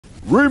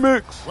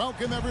Remix.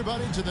 Welcome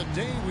everybody to the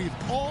day we've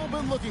all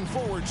been looking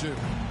forward to.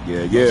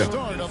 Yeah. The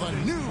start of a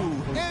new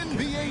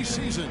NBA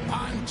season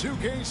on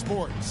 2K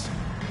Sports.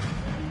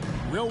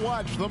 We'll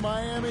watch the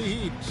Miami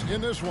Heat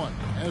in this one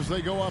as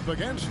they go up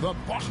against the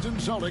Boston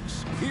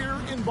Celtics here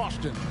in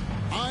Boston.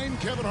 I'm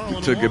Kevin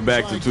Harlan. Took it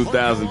back to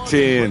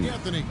 2010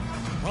 and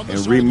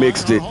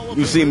remixed it.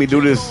 You see me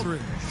do this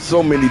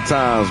so many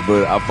times,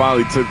 but I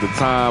finally took the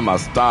time. I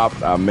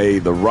stopped. I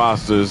made the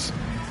rosters.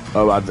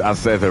 I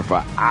sat there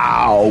for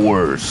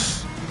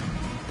hours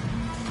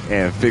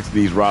and fixed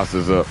these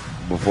rosters up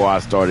before I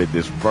started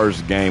this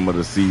first game of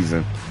the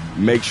season.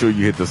 Make sure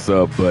you hit the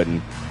sub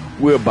button.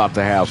 We're about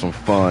to have some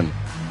fun.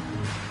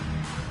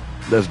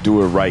 Let's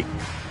do it right.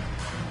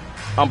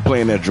 I'm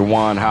playing at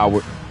Juwan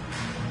Howard.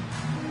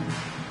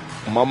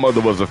 My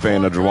mother was a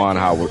fan of Juwan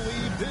Howard.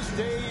 This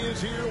day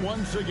is here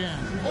once again.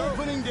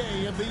 Opening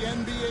day of the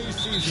NBA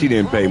season. She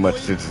didn't pay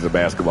much attention to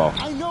basketball.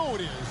 I know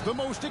it is the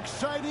most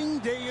exciting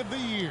day of the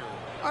year.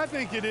 I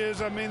think it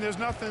is. I mean, there's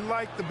nothing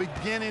like the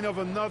beginning of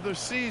another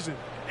season.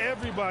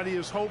 Everybody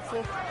is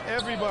hopeful.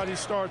 Everybody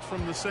starts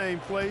from the same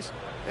place.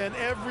 And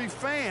every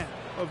fan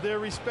of their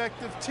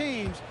respective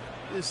teams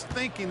is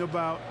thinking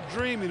about,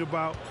 dreaming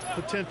about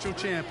potential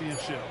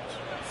championships.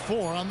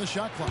 4 on the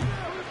shot clock.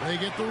 They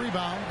get the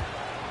rebound.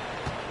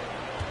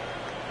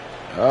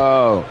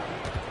 Oh.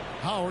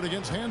 Howard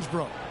against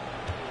Hansbrough.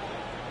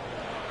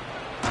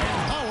 And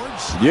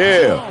Howard's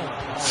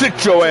Yeah.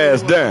 Sit your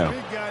ass down.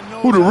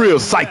 Who the real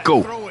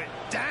psycho?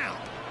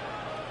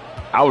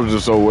 I was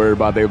just so worried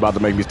about they were about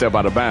to make me step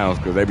out of bounds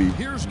because they be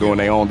doing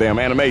their own damn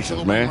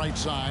animations, man. Right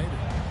side.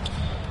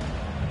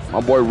 My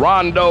boy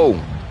Rondo.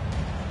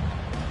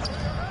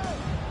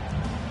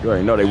 You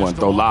already know they want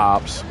to throw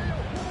lobs.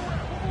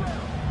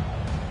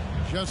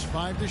 Just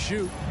 5 to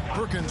shoot.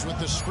 Perkins with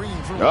the screen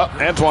for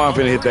Antoine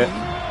finna hit that.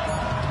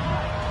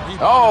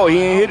 Oh, he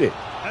ain't hit it.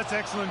 That's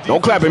excellent.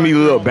 Don't clap at me,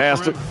 little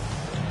bastard.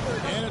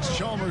 And it's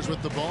Chalmers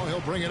with the ball.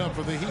 He'll bring it up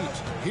for the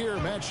Heat. Here,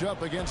 match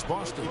up against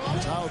Boston.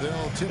 That's how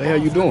they'll tip the hell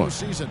you doing?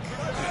 Season.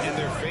 And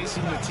they're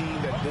facing the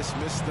team that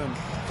dismissed them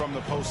from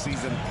the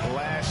postseason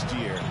last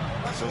year.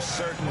 So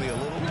certainly a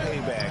little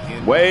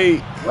payback.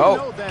 Wait. Oh. We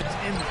know that's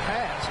in the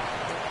past.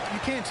 You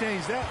can't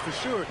change that for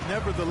sure.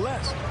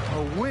 Nevertheless,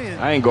 a win.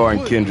 I ain't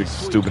guarding Kendrick's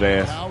stupid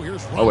ass.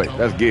 Oh, wait.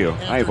 That's Gil.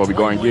 I ain't supposed to be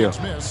guarding Gil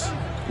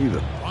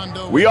either.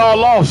 We all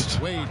lost.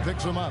 Wade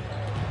picks him up.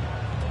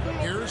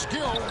 Here's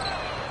Gil.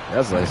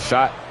 That's a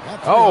shot.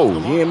 Oh,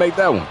 he didn't make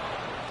that one.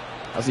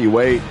 I see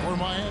Wade. For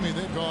Miami,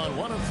 they've gone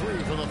 1 of 3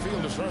 for the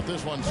field to start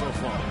this one so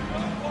far.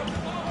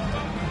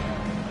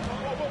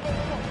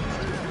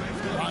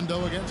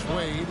 Rondo against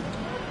Wade.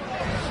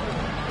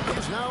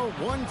 He's now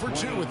 1 for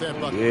 2 with that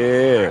bucket.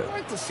 Yeah. I'd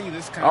like to see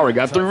this kind Already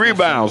got 3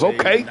 rebounds.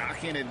 Okay.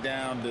 Knocking it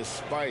down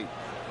despite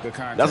the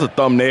contact. That's a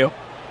thumbnail.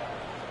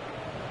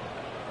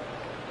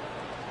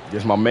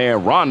 Just my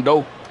man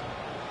Rondo.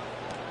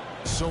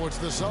 So it's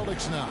the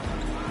Celtics now.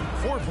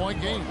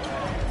 4-point game.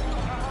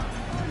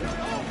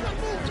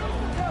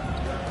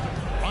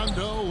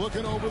 Rondo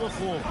looking over the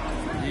floor.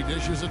 He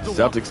dishes it to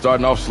Celtics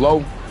starting off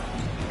slow.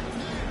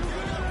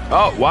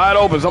 Oh, wide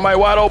open. Somebody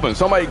wide open.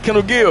 Somebody,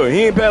 Kendall Gill.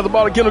 He ain't passed the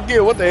ball to Kendall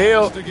Gill. What the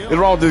hell is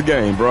wrong with this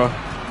game, bro?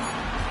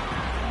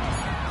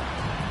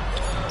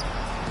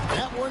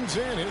 That one's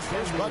in. His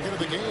first bucket of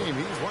the game.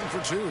 He's 1 for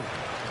 2.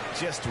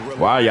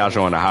 Why are y'all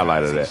showing the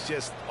highlight of that? He's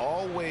just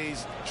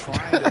always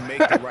trying to make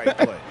the right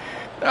play.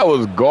 That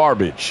was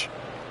garbage.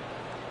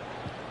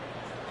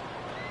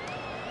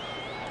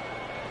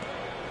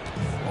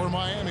 For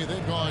Miami,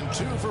 they've gone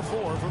 2 for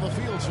 4 from the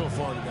field so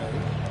far today.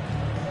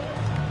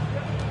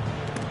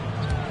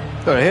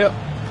 What the hell?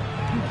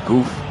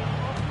 Goof.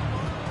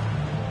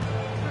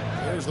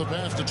 There's the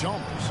pass to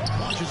Chalmers.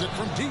 Launches it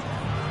from deep.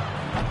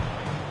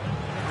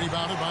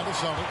 Rebounded by the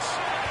Celtics.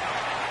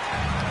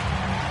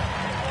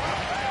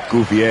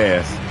 Goofy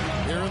ass.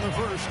 Here in the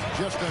first,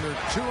 just under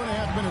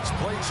 2.5 minutes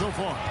played so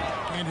far.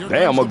 And here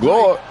damn,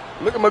 McGlure.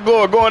 Look at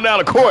McGlure going down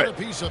the court.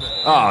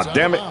 Ah,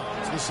 damn it.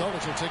 The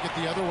Celtics will take it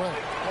the other way.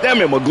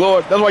 Damn it,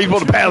 McGlure. That's why you're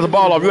supposed to pass the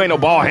ball off. You ain't no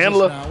ball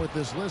handler. Now with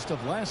this list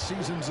of last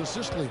season's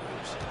assist leaders.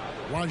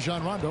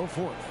 Rajon Rondo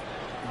 4th.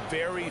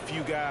 Very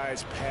few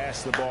guys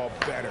pass the ball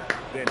better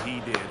than he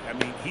did. I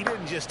mean, he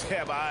didn't just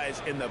have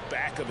eyes in the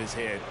back of his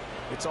head.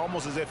 It's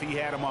almost as if he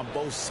had them on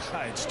both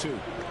sides, too.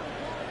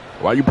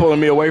 Why you pulling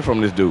me away from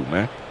this dude,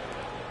 man?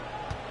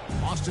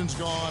 Boston's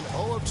gone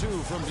 0 of 2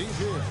 from deep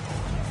here.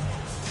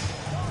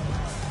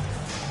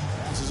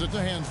 This is it to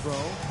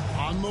Hansbrough.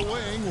 On the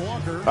wing,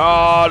 Walker.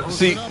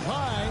 See,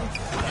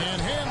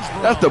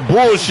 that's the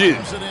bullshit.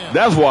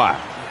 That's why.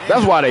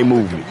 That's why they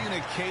moved me.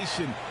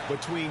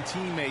 Between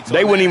teammates.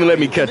 They wouldn't even let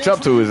me catch up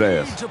to his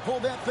ass. To pull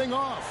that thing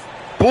off.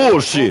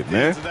 Bullshit,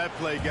 man. That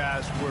play,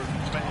 guys, were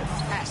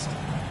fantastic.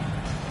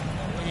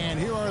 And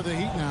here are the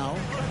Heat now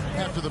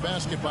after the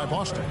basket by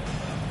Boston.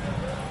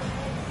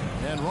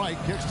 And Wright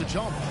kicks to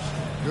Chalmers.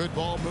 Good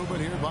ball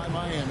movement here by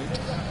Miami.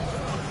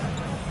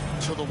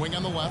 To the wing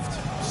on the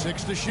left.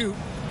 6 to shoot.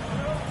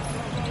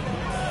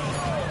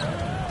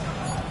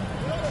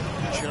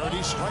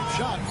 Charity stripe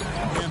shot.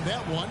 And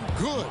that one,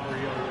 good.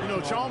 You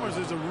know, Chalmers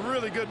is a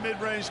really good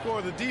mid-range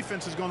scorer. The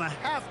defense is going to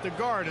have to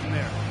guard him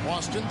there.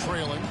 Boston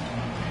trailing.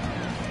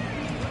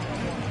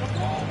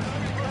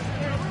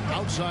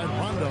 Outside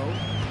Rondo.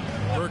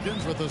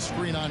 Perkins with a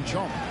screen on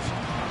Chalmers.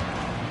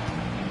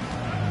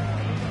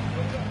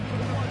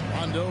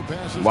 Rondo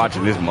passes.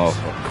 Watching this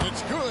motherfucker.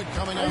 It's good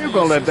coming out. You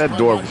gonna let that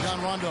dork?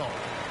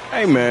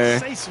 Hey man,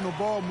 Sensational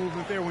ball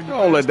movement there when you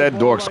don't let that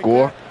dork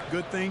score. That,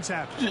 good things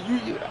happen.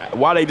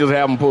 Why they just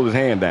have him pull his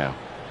hand down?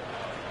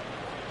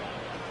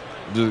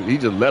 He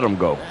just let him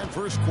go. And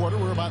first quarter,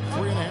 we're about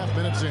 3.5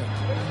 minutes in.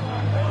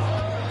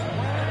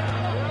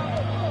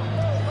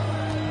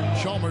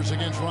 Chalmers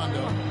against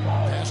Rondo.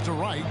 Pass to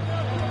right.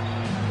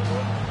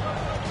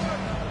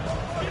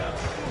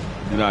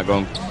 You're not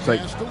going to take.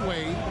 Pass to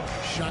Wade.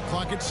 Shot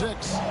clock at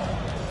 6.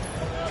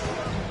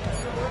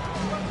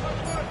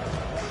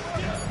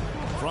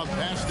 From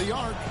past the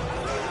arc.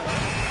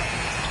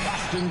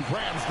 Boston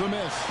grabs the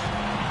miss.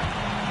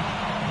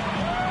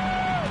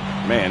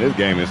 Man, this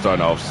game is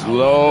starting off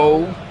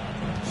slow.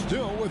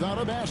 Still without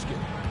a basket.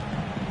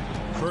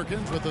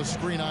 Perkins with a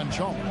screen on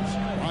Chalmers.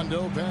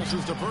 Rondo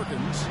passes to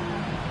Perkins.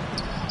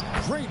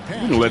 Great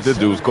pass. You can let this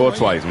dude score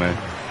twice, man.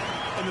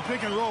 In the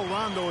pick and roll,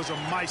 Rondo is a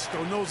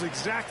maestro, knows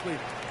exactly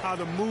how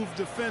to move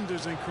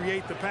defenders and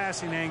create the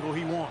passing angle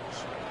he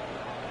wants.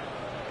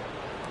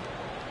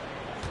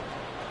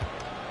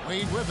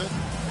 Wade with it.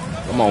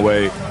 Come on,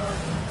 Wade.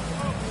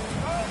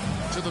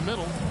 To the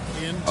middle.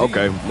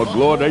 Okay,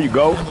 McGlory, there you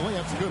go.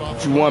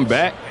 You one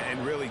back.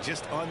 And really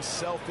just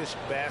unselfish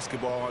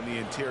basketball on the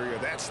interior.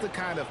 That's the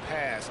kind of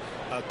pass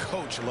a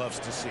coach loves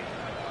to see.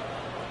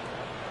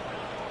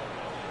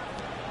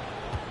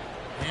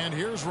 And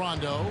here's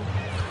Rondo.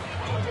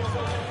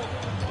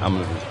 I'm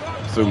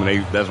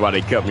assuming that's why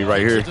they kept me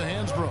right here,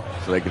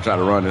 so they could try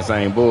to run the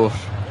same bull.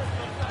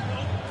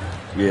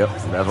 Yep,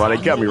 that's why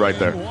they kept me right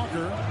there.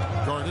 Walker,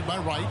 guarded by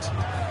Wright.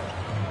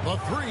 The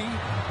 3.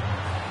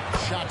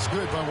 Shots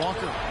good by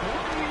Walker.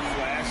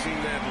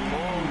 Flashing that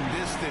long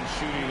distance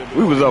shooting ability.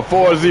 We was up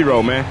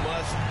 4-0, man.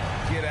 Must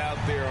get out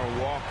there on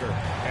Walker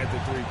at the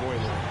three-point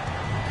line.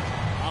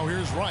 Now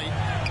here's Wright.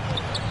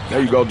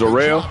 There you go,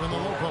 Darrell.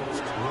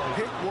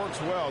 Pick works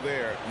well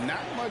there.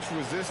 Not much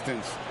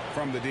resistance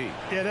from the D.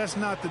 Yeah, that's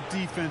not the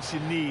defense you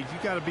need. You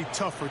got to be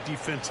tougher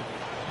defensively.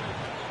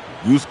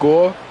 You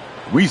score,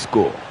 we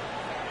score.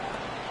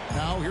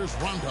 Now here's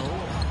Rondo.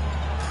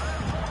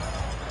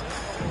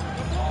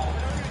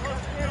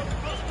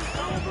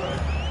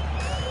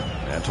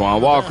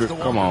 Antoine Walker,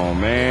 come on,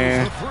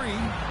 man.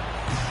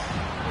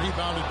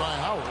 Rebounded by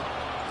Howard.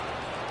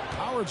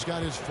 Howard's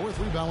got his 4th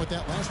rebound with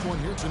that last one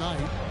here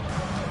tonight.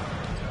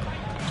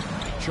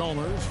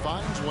 Chalmers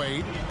finds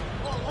Wade.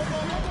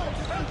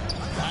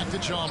 Back to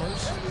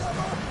Chalmers.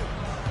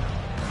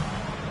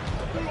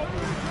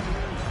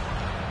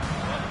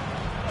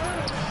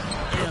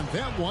 And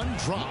that one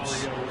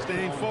drops.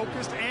 Staying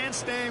focused and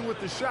staying with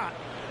the shot.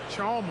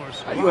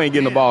 Chalmers. You ain't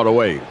getting the ball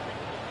away.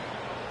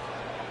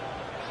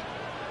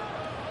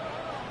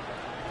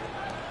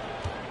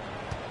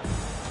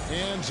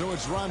 And so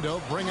it's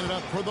Rondo bringing it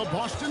up for the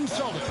Boston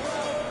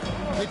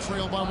Celtics. They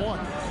trail by 1.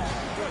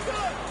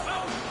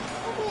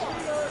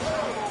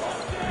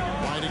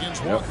 Right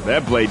against Walker. Yep,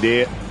 that play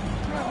dead.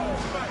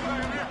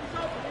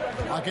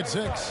 Clock at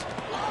 6.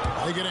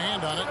 They get a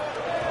hand on it.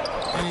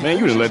 Man,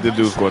 you didn't let this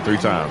dude score 3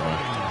 times, man.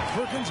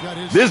 Perkins got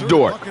his This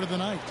dork. bucket of the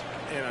night.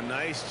 And a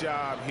nice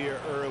job here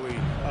early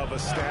of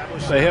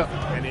establishing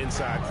an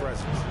inside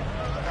presence.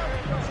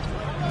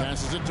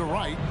 Passes it to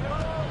Wright.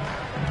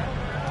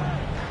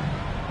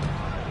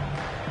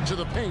 To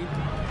the paint.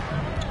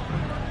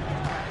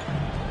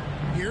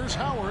 Here's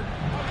Howard.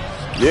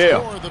 Yeah.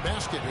 Score the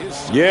basket.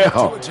 Yeah.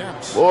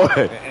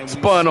 Boy,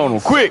 spun on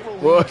him quick.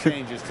 Boy.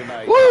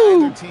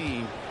 Woo.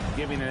 Team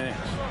giving an edge.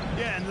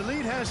 Yeah, and the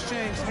lead has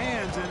changed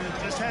hands, and it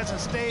just hasn't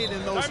stayed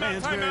in those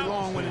hands very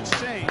long when it's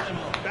changed.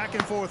 Back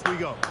and forth we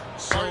go.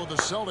 So the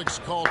Celtics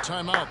call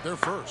timeout. They're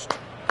first.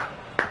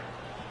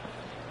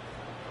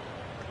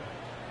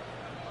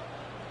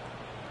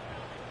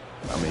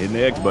 I'm hitting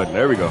the X button.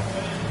 There we go.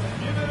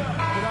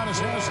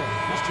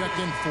 He's checked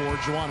in for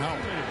Juwan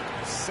Howard.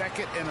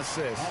 2nd and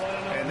assist.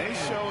 And they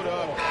showed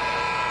up.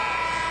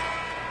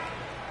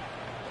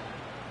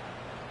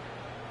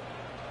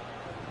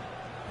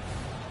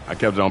 I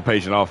kept it on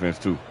patient offense,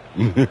 too.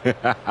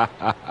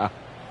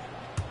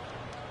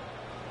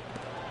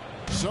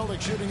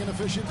 Celtics shooting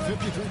inefficient,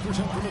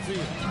 53% from the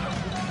field.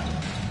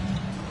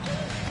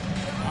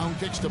 Brown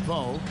kicks to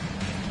Poe.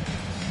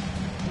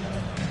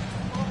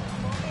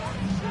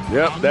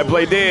 Yep, that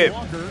play dead.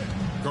 Walker,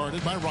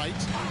 guarded by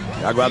Wright.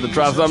 Y'all got to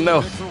try something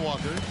else. For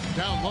Walker,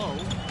 down low.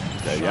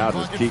 Yeah, y'all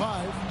just keep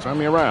turn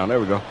me around. There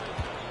we go.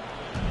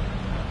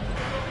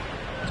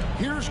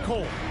 Here's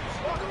Cole.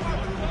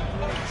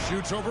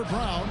 Shoots over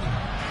Brown.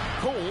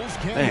 Coles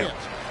can't hit.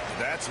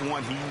 That's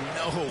one he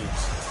knows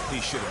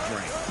he should have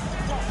drained.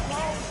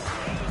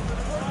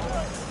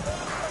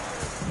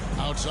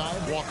 Outside,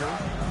 Walker.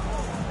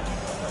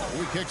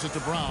 He kicks it to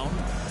Brown.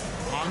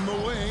 On the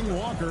wing,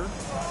 Walker.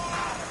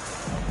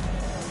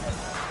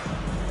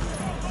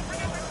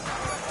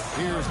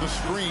 Here's the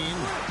screen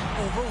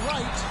over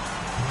right.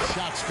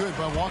 Shot's good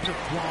by Walker.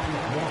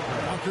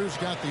 Walker's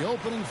got the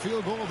opening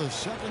field goal of the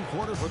second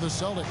quarter for the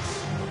Celtics.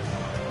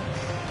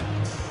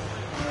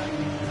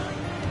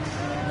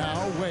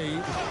 Now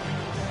Wade.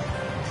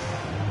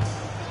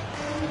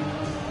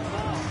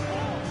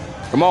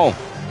 Come on,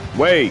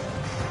 Wade.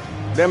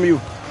 Damn you.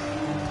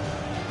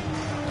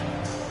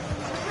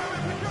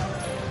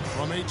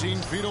 From 18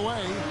 feet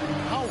away.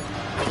 Howard.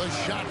 The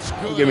shot's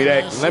good. Give me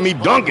that. Let me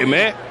dunk it,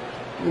 man.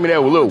 Give me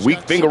that little weak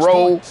finger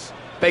roll.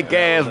 Fake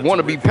ass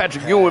wannabe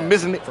Patrick Ewing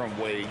missing it. From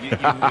Wade, you knew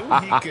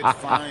he could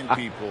find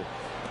people,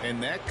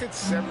 and that could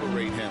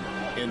separate him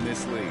in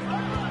this league.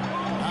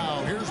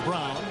 Now here's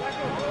Brown.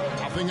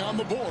 Nothing on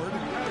the board.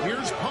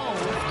 Here's Poe.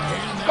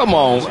 Come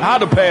on.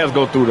 How'd the pass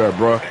go through there,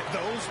 bro?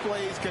 Those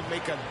plays can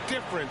make a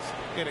difference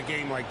in a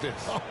game like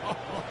this.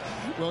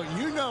 Well,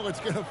 you know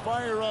it's going to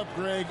fire up,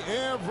 Greg,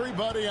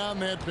 everybody on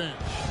that bench.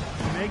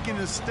 Making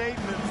a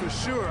statement for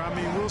sure. I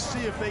mean, we'll see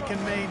if they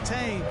can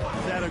maintain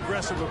that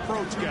aggressive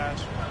approach,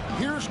 guys.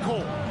 Here's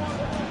Cole.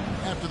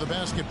 After the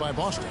basket by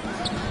Boston.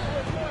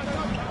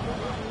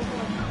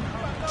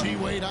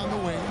 T-Wade on the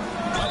wing.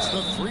 That's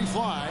the free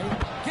fly.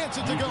 Gets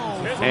it to go.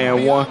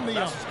 And one.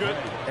 That's good.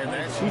 And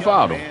that's Who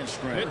fouled him? man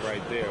strength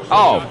right there.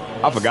 Oh,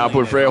 I forgot to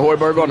put Fred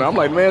Hoiberg on there. I'm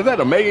like, man, is that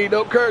a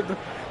made-up character?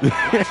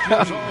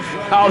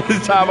 All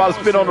this time I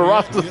spent on the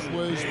roster.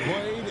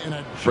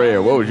 Fred,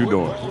 what was you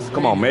doing?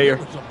 Come on, Mayor.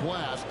 It was a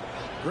blast.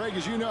 Greg,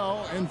 as you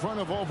know, in front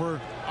of over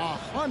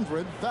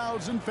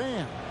 100,000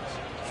 fans.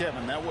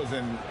 Kevin, that was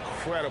an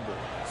incredible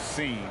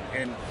scene,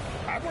 and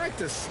I'd like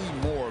to see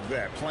more of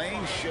that.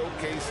 Playing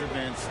showcase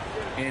events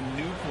in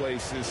new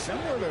places,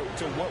 similar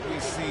to what we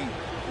see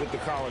with the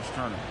college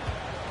tournament.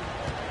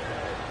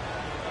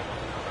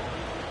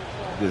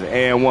 Just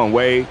and one,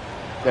 Wade.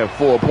 That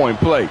 4-point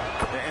play.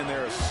 And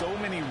there are so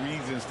many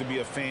reasons to be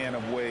a fan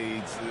of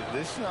Wade's.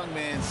 This young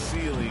man's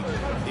ceiling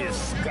is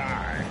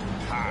sky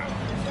high.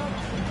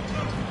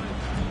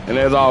 And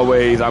as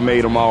always, I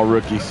made them all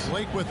rookies.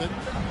 Blake with it.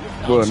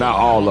 Well, not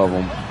all of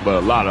them, but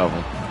a lot of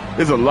them.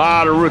 There's a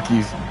lot of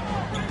rookies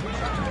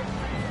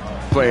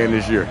playing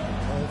this year.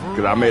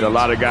 Because I made a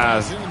lot of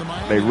guys,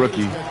 they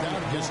rookie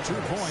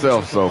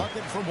self, so.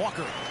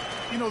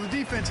 You know, the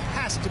defense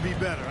has to be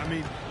better. I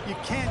mean, you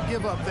can't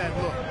give up that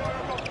look.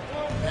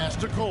 Pass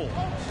to Cole.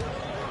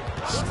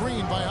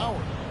 Screen by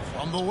Howard.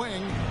 From the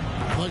wing.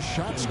 The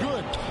shot's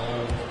good.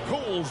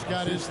 Cole's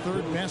got his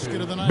third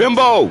basket of the night.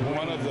 Bimbo!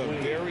 One of the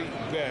very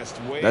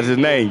best ways. That's his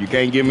name. You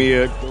can't give me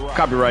a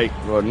copyright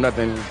or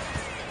nothing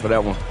for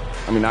that one.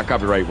 I mean, not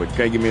copyright, but you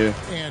can't give me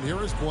And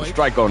here is Blake. a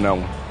strike on that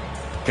one.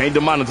 Can't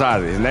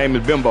demonetize it. His name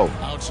is Bimbo.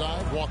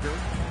 Outside, Walker.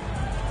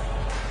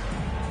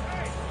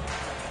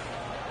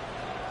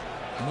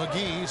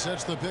 McGee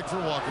sets the pick for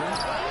Walker.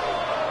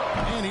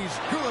 And he's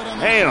good on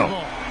the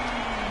ball.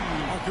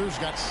 Walker's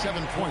got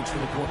 7 points for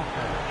the quarter.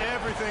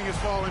 Everything is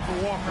falling for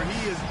Walker.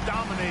 He is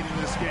dominating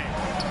this game.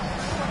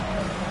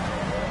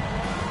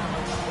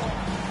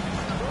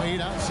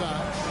 Wade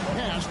outside.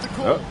 Pass to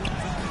Cole.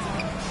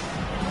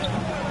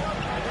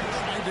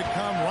 Tried to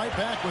come right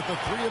back with the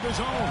three of his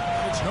own.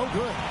 It's no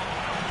good.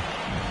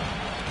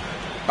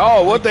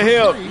 Oh, what the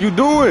hell you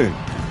doing?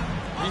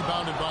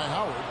 Rebounded by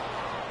Howard.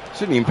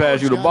 Shouldn't even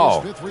pass you the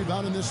ball. Fifth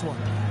rebound in this one.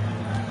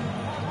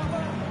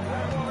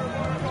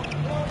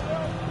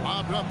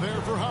 Lobbed up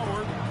there for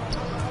Howard.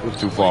 It was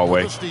too far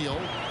away. Steal.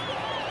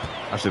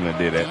 I shouldn't have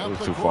did that. It was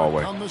too far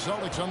away. On the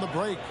Celtics on the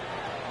break.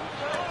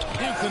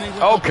 Anthony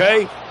with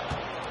Okay.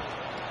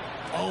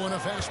 Oh, and a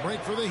fast break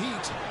for the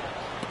Heat.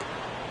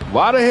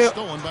 Why the hell?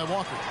 Stolen by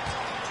Walker.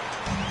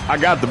 I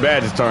got the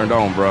badges turned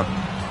on, bro.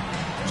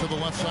 To the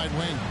left side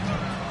wing.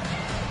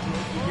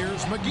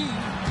 Here's McGee.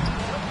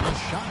 The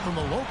shot from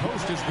the low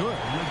post is good.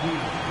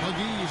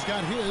 McGee's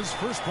got his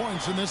first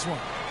points in this one.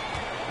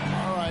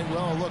 All right,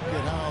 well, look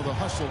at how the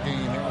hustle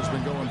game has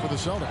been going for the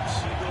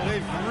Celtics.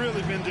 They've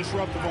really been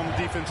disruptive on the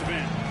defensive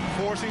end,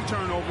 forcing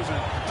turnovers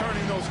and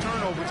turning those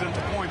turnovers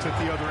into points at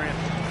the other end.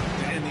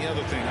 And the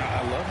other thing,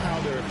 I love how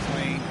they're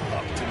playing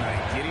up tonight,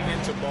 getting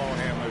into ball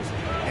handlers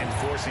and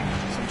forcing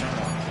some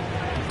turnovers.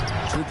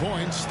 2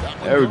 points.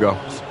 There we go.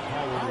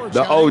 Howard's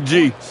The got OG.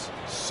 8 points.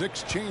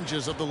 6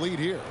 changes of the lead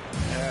here.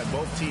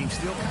 Both teams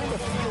still kind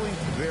of feeling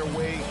their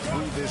way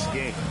through this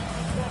game.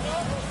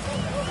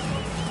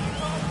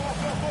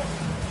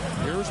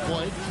 Here's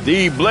Blake.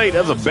 D. Blake,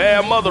 that's a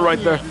bad mother right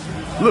there.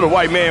 Little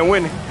white man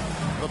winning.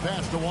 The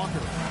pass to Walker.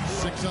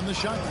 6 on the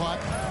shot clock.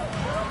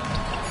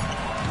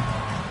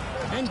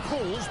 And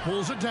Coles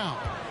pulls it down.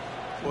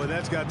 Boy,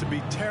 that's got to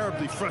be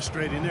terribly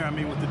frustrating there. I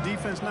mean, with the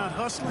defense not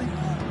hustling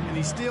and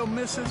he still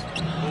misses,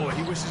 boy,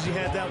 he wishes he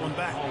had that one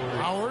back.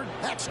 Howard,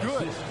 that's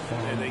good.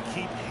 And they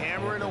keep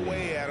hammering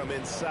away at him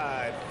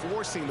inside,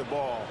 forcing the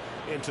ball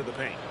into the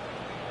paint.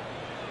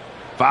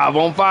 5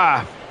 on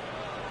 5.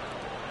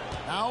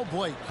 Now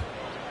Blake.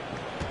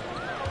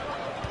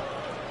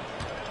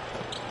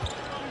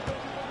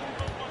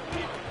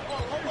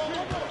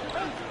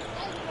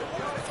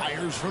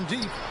 Fires from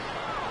deep.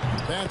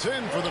 That's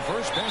in for the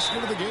first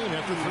basket of the game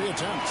after 3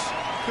 attempts.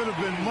 Could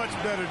have been much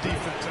better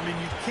defense. I mean,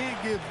 you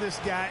can't give this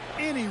guy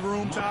any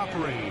room to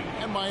operate.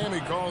 And Miami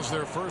calls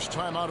their first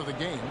time out of the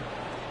game.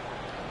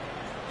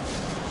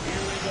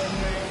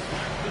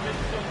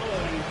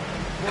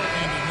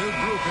 And a new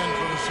group in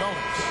for the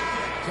Celtics.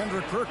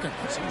 Kendrick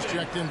Perkins, he's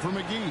checked in for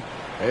McGee.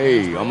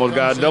 Hey, almost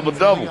got a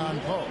double-double.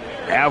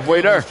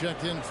 Halfway there.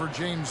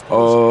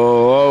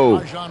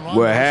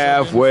 We're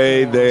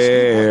halfway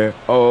there.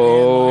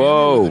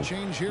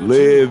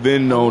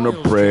 Living on a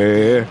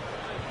prayer.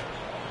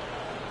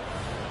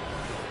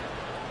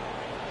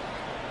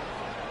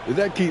 Is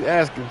that Keith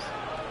Askins?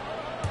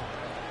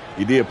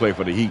 He did play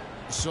for the Heat,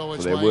 so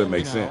that would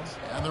make sense.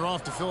 And they're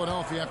off to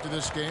Philadelphia after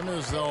this game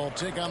as they'll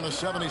take on the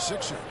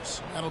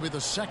 76ers. That'll be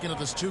the second of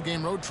this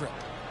 2-game road trip.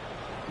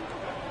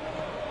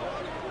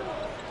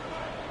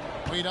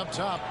 Lead up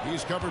top.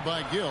 He's covered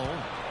by Gill.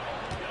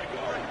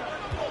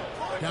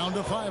 Down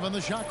to 5 on the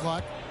shot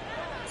clock.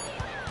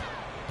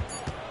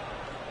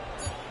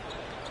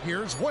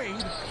 Here's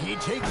Wade. He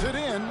takes it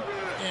in.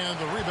 And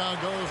the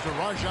rebound goes to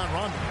Rajon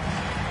Rondo.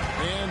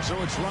 And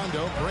so it's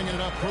Rondo bringing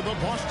it up for the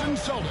Boston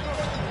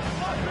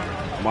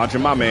Celtics. I'm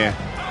watching my man.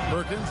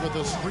 Perkins with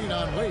a screen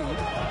on Wade.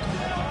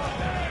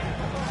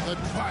 The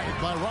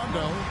drive by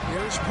Rondo.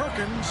 Here's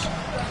Perkins.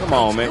 Come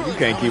on, man. You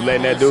can't keep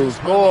letting that dude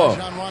score.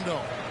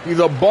 He's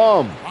a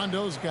bum.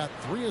 Rondo's got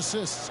 3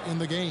 assists in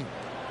the game.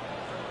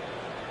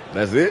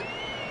 That's it.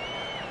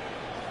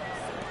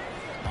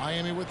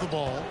 Miami with the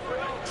ball.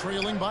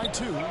 Trailing by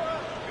 2.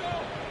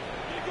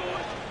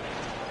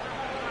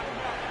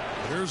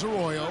 Here's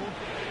Arroyo.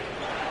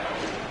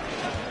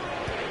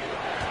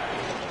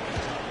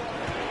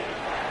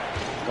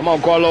 Come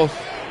on, Carlos.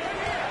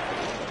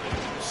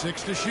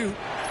 6 to shoot.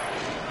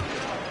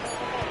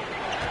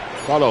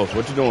 Carlos,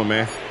 what you doing,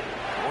 man?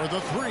 For the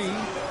 3.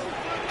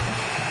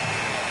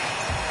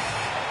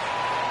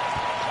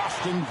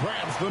 Boston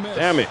grabs the miss.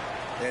 Damn it.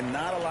 And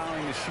not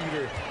allowing the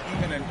shooter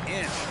even an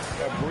inch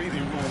of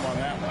breathing room on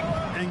that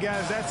one. And,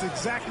 guys, that's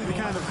exactly the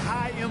kind of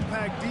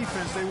high-impact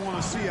defense they want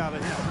to see out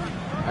of him.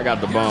 I got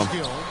the bum.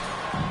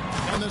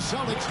 And the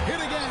Celtics hit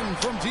again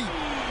from deep.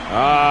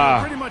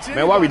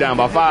 Man, why we down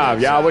by 5?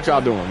 Y'all, what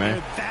y'all doing,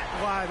 man? That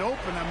wide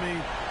open. I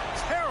mean,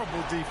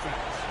 terrible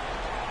defense.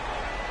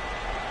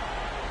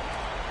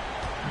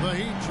 The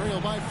Heat trail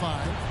by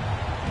 5.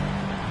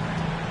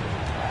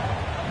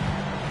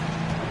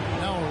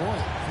 Now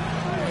Arroyo.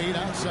 Wade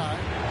outside.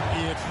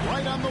 It's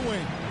right on the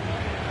wing.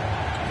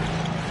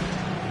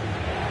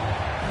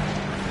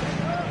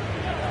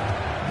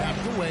 Back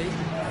to Wade.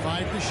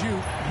 5 to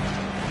shoot.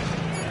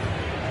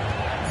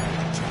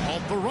 To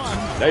halt the run.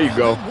 There you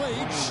go.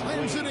 Wade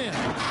slams it in.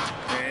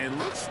 And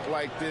looks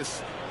like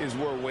this is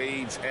where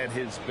Wade's at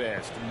his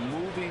best.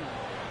 Moving,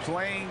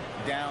 playing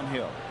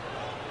downhill.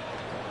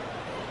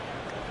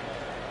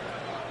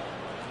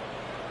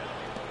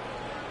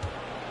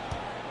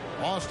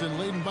 Boston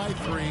leading by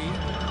 3.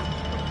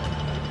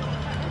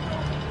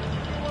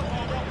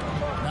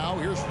 Now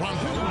here's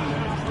Rondo.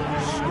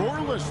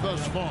 Scoreless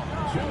thus far.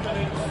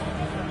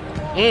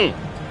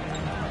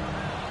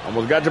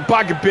 Almost got your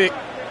pocket pick.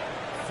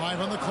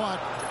 5 on the clock.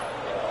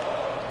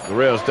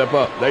 Garrell, step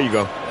up. There you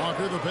go.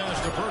 Walker the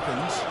pass to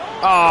Perkins.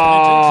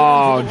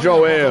 Oh,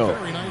 Joel.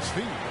 Very nice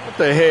feed. What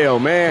the hell,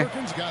 man?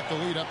 Perkins got the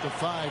lead up to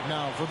 5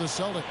 now for the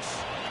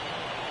Celtics.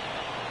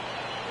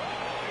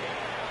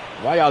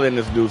 Why y'all letting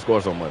this dude score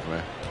so much,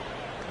 man?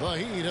 The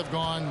Heat have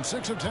gone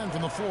 6 of 10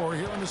 from the floor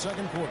here in the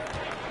second quarter.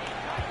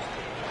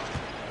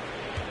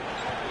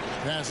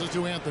 Passes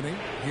to Anthony.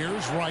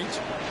 Here's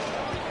Wright.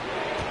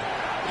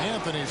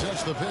 Anthony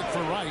sets the pick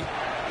for Wright.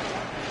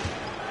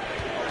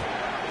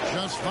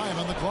 Just 5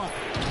 on the clock.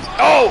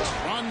 Oh,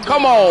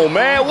 come on,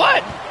 man.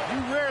 What? You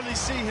rarely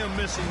see him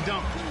missing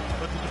dunks,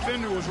 but the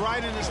defender was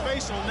right in his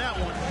face on that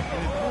one,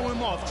 and it threw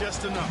him off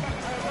just enough.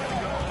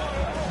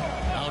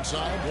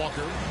 Outside,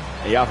 Walker.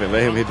 Hey, y'all finna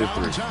let him hit this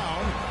 3.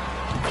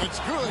 It's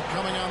good,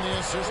 coming on the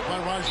assist by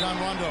Rajon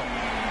Rondo.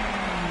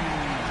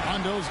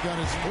 Rondo's got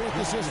his 4th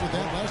assist with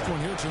that last one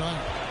here tonight.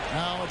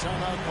 Now a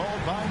timeout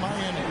called by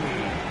Miami.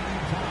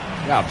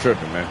 Y'all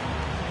tripping, man.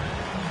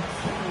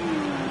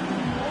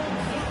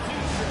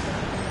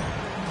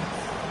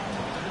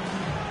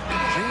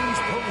 James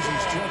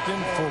Posey's checked in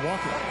for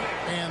Walker.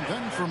 And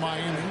then for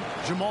Miami,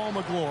 Jamal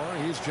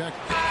McGlure, he's checked.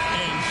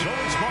 And so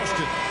it's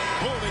Boston,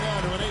 holding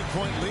on to an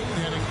 8-point lead,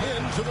 heading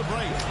into the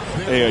break.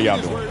 Hey,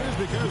 y'all doing? Where it is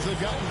because they've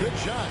gotten good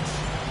shots.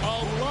 A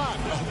lot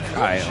of good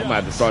All right, I'm going to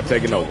have to start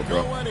taking over,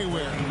 bro. Go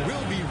anywhere.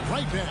 We'll be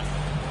right back.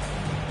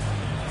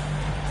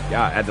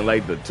 Y'all acting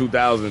like the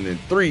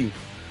 2003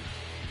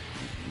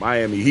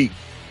 Miami Heat.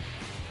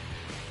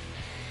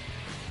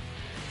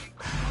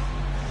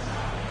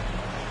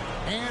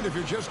 And if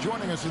you're just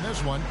joining us in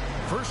this one,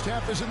 first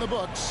half is in the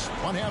books.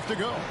 1 half to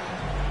go.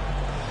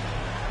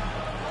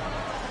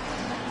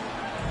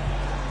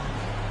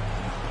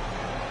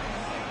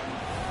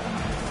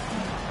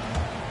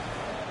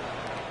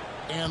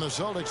 And the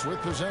Celtics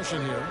with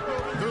possession here.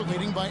 They're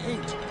leading by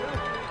 8.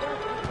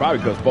 Probably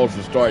because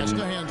Spoelstra's starting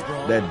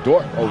that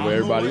Dort over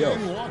everybody else.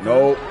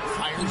 No.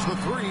 Fires the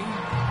 3.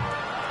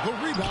 The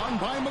rebound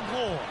by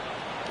McGlure.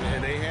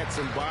 And they had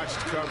some botched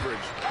coverage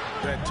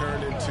that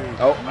turned into...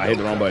 Oh, I hit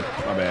the wrong button.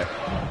 My bad.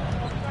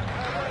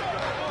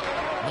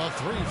 The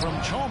three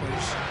from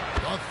Chalmers.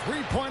 The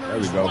three-pointer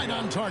is right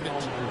on target.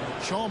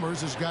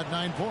 Chalmers has got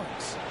 9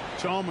 points.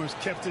 Chalmers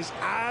kept his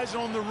eyes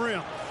on the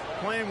rim,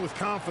 playing with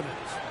confidence.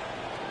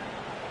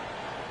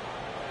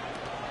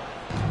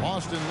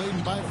 Boston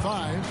leading by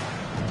 5.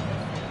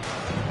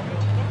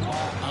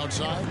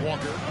 Outside,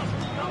 Walker.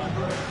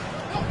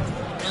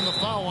 And the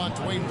foul on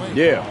Dwayne Wade.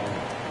 Yeah.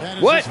 That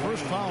is What? his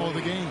first foul of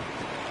the game.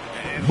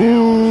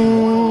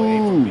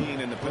 Boo!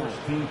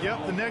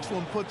 Yep, the next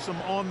one puts them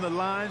on the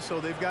line, so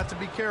they've got to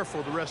be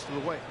careful the rest of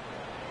the way.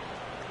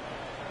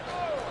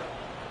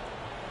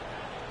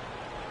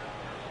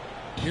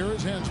 Here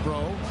is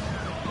Hansbrough.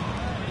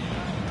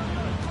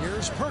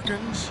 Here's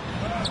Perkins.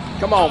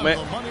 Come on, man.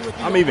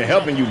 I'm even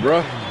helping you,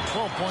 bro.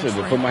 Should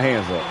have put my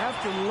hands You up.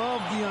 have to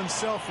love the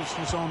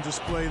unselfishness on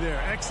display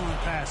there. Excellent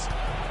pass.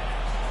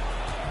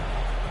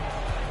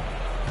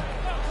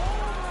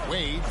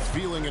 Wade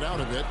feeling it out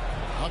a bit.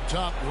 Up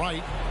top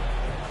right.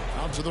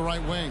 Out to the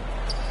right wing.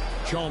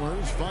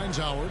 Chalmers finds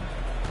Howard.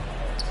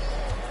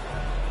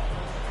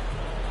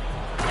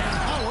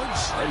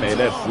 They made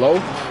that slow.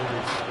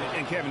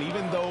 And Kevin,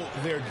 even though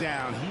they're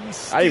down,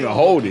 he's I even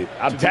hold it.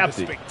 I tapped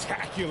it.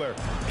 Spectacular,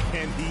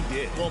 and he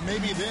did. Well,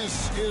 maybe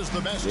this is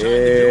the best time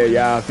Yeah,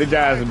 yeah. Sit your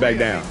ass back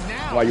down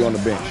while you're on the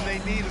bench. When they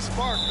need a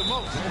spark the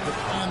most.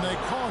 And they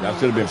call Y'all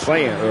should have been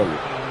playing earlier.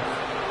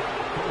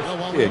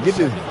 Well, Yeah, get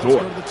this let's door.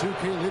 go to the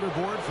 2K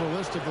leaderboard for a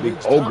list of the Big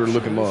league's top ogre-looking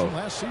shooters mug. from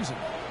last season.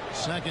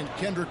 Second,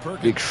 Kendrick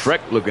Perkins. Big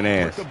Shrek-looking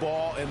ass. Put the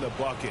ball in the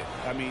bucket.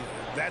 I mean,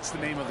 that's the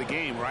name of the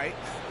game, right?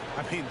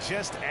 I mean,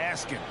 just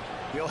ask him.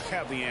 He'll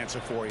have the answer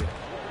for you.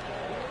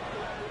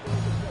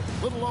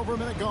 Little over a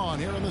minute gone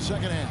here in the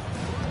second half.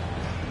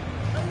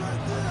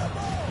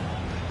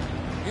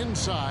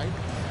 Inside.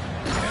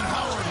 And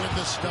Howard with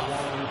the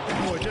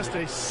stuff. Boy, just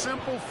a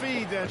simple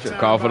feed that should time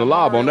call for the by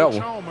lob on that Mario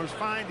one. Chalmers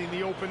finding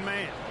the open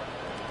man.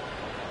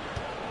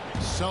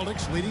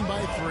 Celtics leading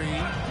by 3.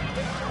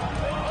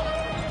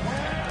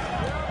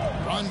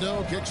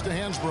 Rondo kicks to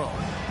Hansbrough.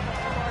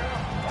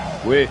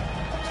 Quit.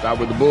 Stop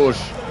with the bush.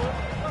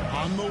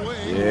 On the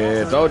way.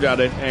 Yeah, told y'all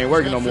that ain't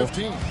working no more.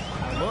 15.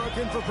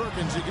 Looking for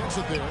Perkins. He gets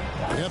it there.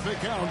 If it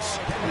counts.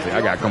 See,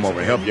 I got to come over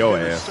and help your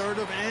Been ass.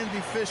 Assertive and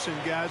efficient,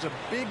 guys. A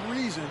big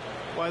reason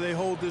why they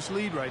hold this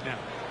lead right now.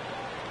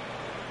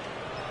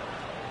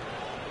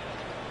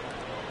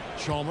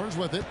 Chalmers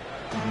with it.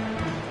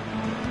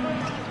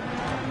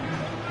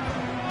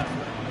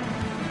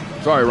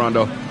 Sorry,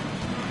 Rondo.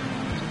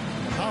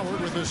 Howard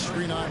with a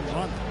screen on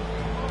run.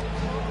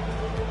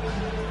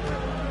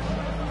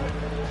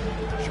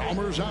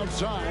 Chalmers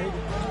outside.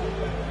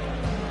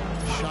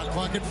 Shot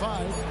clock at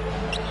 5.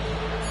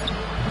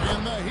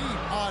 And the Heat,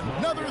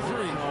 another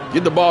 3.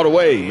 Get the ball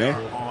away, man.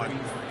 On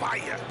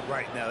fire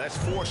right now. That's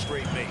 4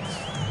 straight makes.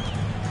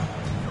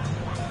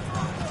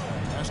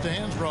 Pass to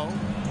Hansbrough.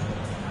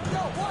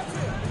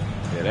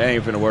 Yeah, that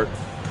ain't finna work.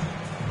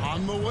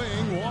 On the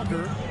wing,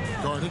 Walker.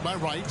 Guarded by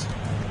Wright.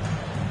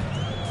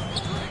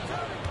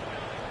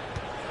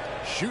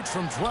 Shoots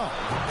from 12.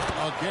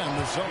 Again,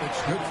 the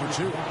Celtics good for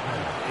 2.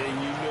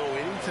 And you know,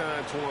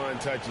 anytime Twan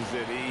touches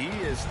it, he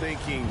is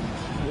thinking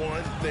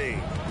one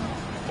thing.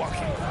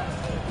 Bucket.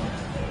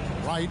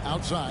 Right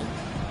outside.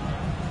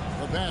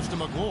 The pass to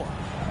McGlure.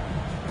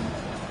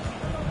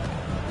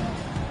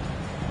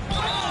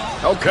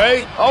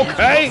 Okay,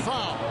 okay,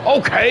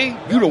 okay.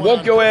 You done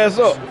woke your ass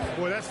up.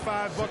 Boy, that's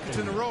 5 buckets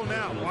in a row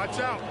now. Watch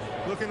out.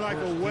 Looking like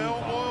a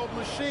well-oiled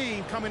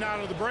machine coming out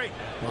of the break.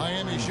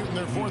 Miami shooting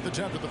their 4th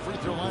attempt at the free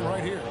throw line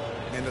right here.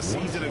 And a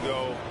season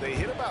ago, they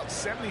hit about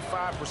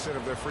 75%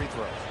 of their free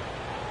throws.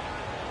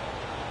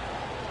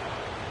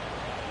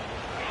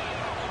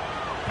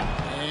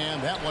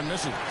 And that one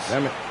misses.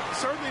 Damn it.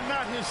 Certainly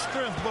not his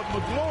strength, but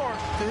McGlure,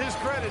 to his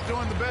credit,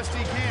 doing the best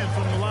he can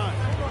from the line.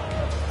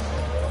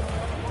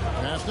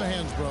 Pass to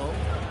Hansbrough.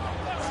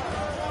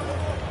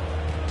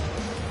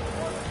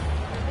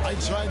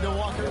 Right side to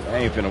Walker. That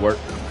ain't finna work.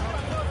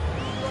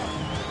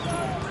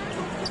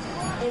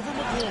 Over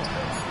McGlure.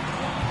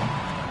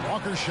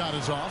 Walker's shot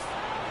is off.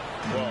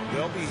 Well,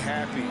 they'll be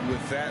happy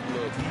with that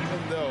look,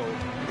 even though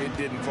it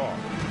didn't fall.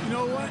 You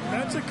know what?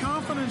 That's a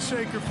confidence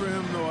shaker for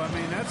him, though. I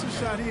mean, that's a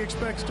shot he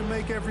expects to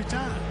make every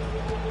time.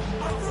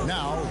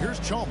 Now, here's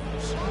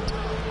Chalmers.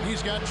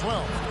 He's got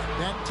 12.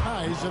 That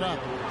ties it up.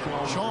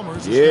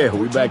 Chalmers. Yeah,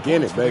 we back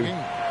in it, baby. And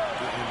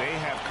they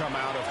have come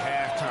out of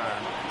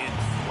halftime in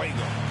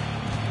fuego.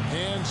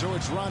 And so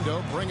it's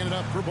Rondo bringing it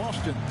up for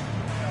Boston.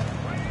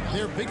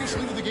 Their biggest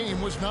lead of the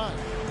game was 9.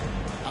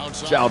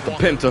 Outside. Shout out to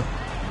Walker. Penta.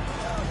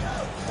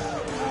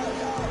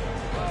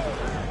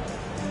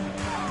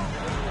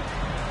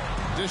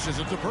 Dishes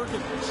it to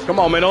Perkins. Come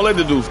on, man. Don't let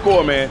the dude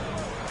score, man.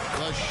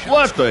 The shot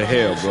What the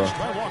hell, assist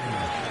bro? by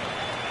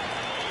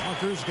Walker.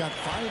 Walker's got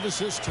 5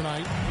 assists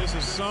tonight. This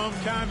is some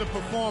kind of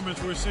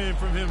performance we're seeing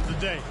from him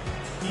today.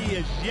 He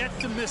has yet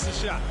to miss a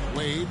shot.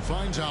 Wade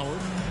finds Howard.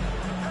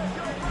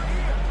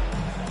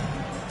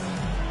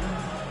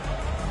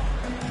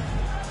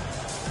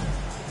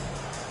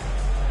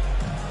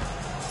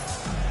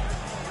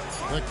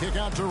 The kick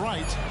out to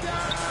right.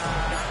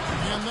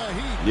 And the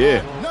Heat.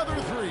 Yeah. Another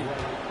three.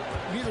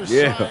 Neither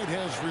Yeah. side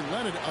has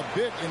relented a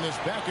bit in this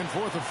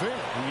back-and-forth affair.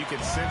 And you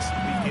can sense the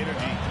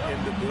energy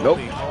in the Nope.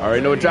 building. I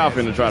already know what y'all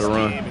finna try to This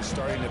run. game is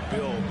starting to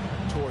build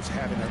towards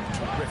having a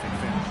terrific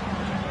finish.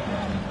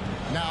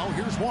 Now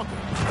here's Walker.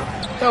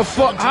 The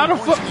fuck? How the 17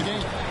 points fuck? in the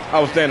game. I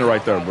was standing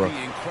right there, bro.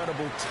 The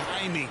incredible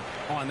timing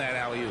on that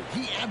alley-oop.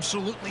 He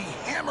absolutely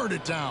hammered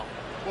it down.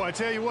 Well, I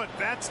tell you what,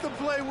 that's the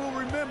play we'll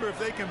remember if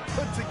they can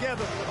put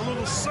together a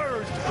little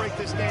surge to break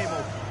this game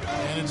open.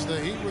 And it's the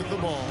Heat with the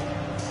ball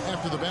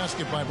after the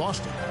basket by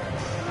Boston.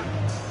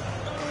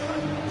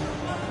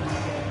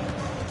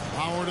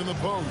 Howard in the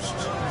post.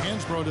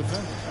 Hansbrough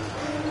defending.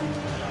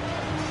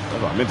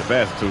 That's what I meant to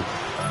pass it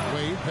to.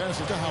 Wade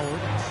passes to Howard.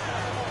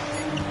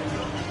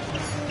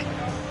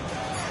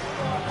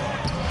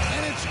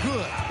 And it's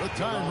good with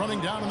time running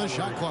down on the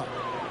shot clock.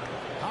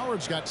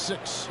 Howard's got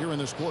 6 here in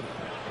this quarter.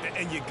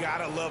 And you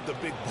gotta love the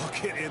big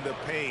bucket in the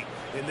paint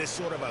in this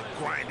sort of a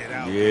grind it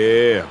out.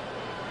 Yeah.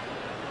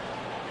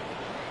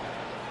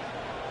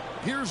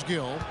 Here's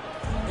Gill.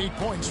 8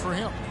 points for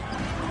him.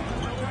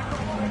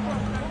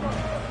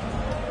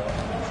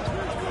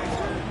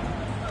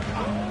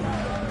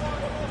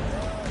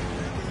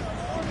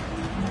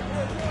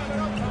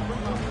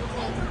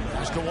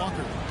 Pass to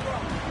Walker.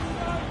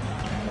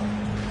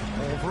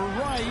 Over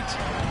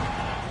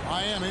right.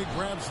 Miami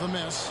grabs the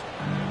miss.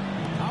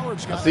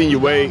 Howard's got seen you,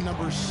 Wade.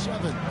 number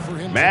 7 for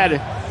him. Madden.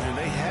 And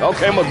they have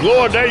Okay,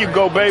 McGlory, there you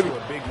go, baby.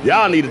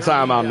 Y'all need a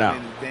timeout now.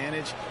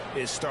 Advantage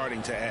is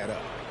starting to add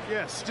up.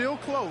 Yeah, still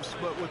close,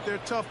 but with their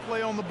tough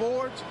play on the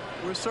boards,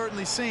 we're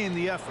certainly seeing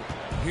the effort.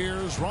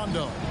 Here's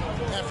Rondo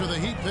after the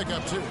Heat pick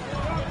up 2.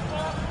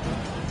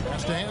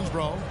 Pass to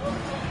Hansbrough.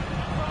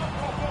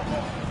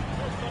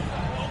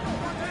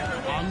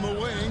 On the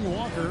wing,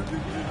 Walker.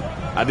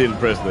 I didn't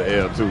press the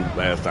L2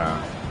 last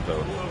time.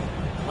 So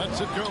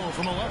Lets it go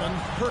from 11.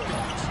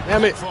 Perkins.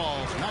 Damn it.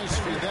 Falls. Nice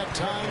feed that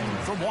time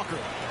from Walker.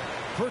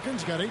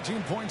 Perkins got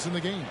 18 points in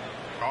the game.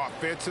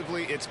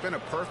 Offensively, it's been a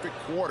perfect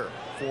quarter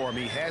for him.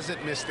 He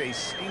hasn't missed a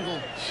single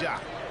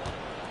shot.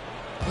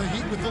 The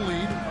Heat with the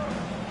lead.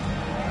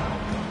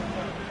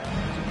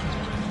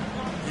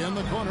 In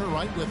the corner,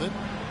 right with it.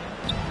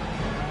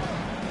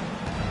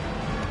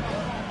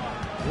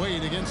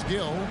 Wade against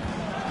Gill.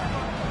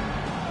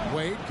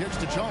 Wade kicks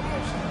to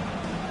Chalmers.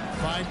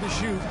 5 to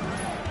shoot.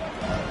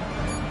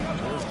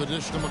 There's the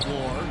dish to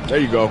McGlory. there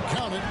you go.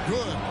 Count it.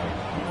 Good.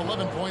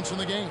 11 points in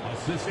the game.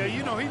 Yeah,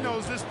 you know, he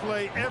knows this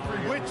play every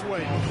which way.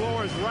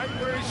 McGlory is right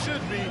where he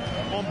should be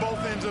on both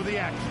ends of the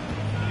action.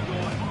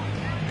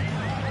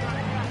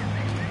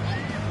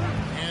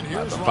 And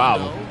here's Not the foul.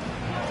 Rondo.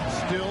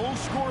 Still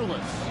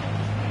scoreless.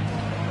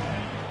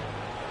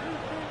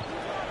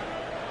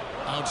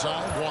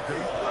 Outside, Walker.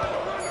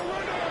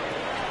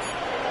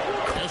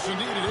 Yes,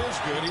 indeed, it is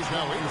good. He's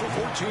now 8 for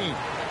 14.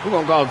 We're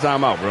going to call a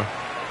timeout, bro.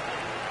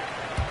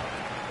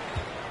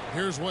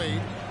 Here's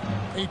Wade.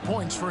 8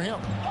 points for him.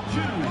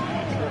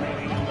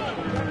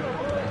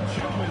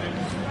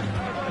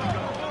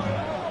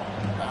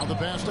 Now the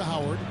pass to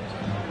Howard.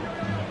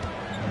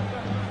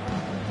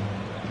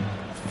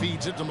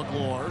 Feeds it to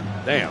McGlory.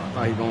 Damn,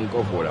 how you going to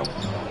go for that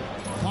one?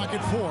 Clock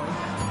at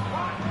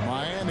 4.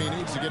 Miami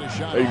needs to get a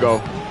shot. There you go.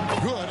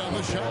 Good on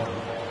the shot.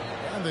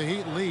 And the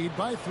Heat lead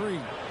by 3.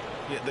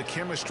 Yeah, the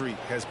chemistry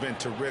has been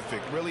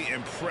terrific. Really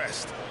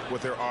impressed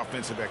with their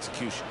offensive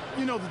execution.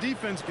 You know, the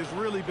defense has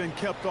really been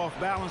kept off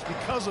balance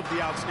because of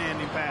the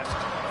outstanding passes.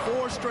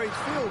 4 straight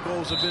field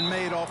goals have been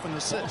made off an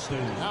assist.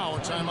 Now a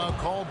timeout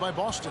called by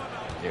Boston.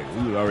 Yeah,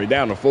 we was already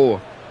down to 4.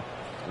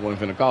 I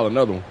wasn't finna call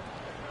another one.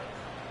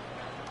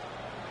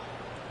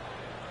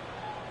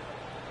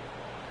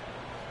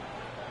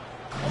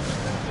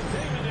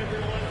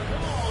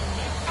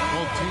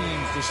 Both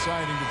teams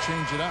deciding to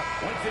change it up.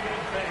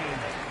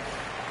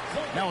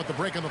 Now at the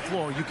break on the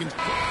floor, you can...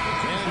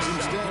 And some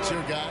stats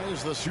here,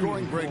 guys. The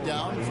scoring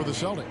breakdown for the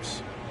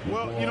Celtics.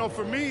 Well, you know,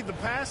 for me, the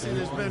passing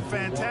has been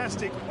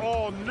fantastic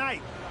all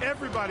night.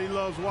 Everybody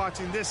loves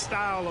watching this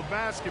style of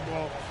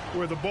basketball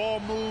where the ball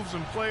moves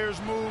and players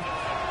move.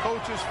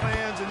 Coaches,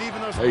 fans, and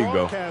even us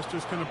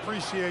broadcasters can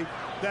appreciate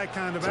that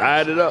kind of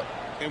Tied action. it up.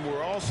 And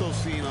we're also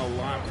seeing a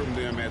lot from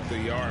them at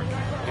the arc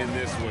in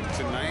this one.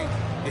 Tonight,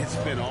 it's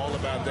been all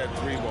about that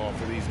 3 ball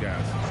for these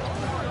guys.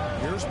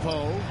 Here's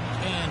Poe,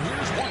 and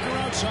here's Walker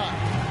outside.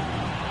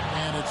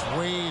 And it's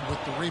Wade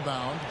with the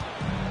rebound.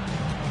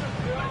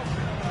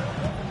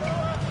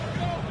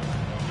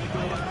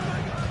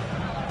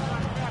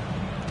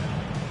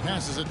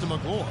 Passes it to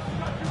McGlory.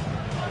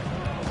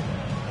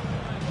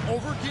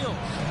 Over Gill.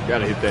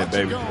 Gotta hit that,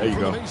 baby. There you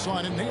go. The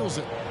baseline and nails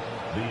it.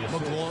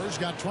 McGlory's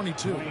got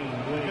 22.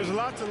 There's a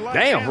lot to like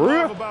Damn, and for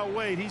real? love about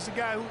Wade. He's a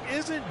guy who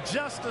isn't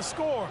just a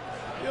scorer.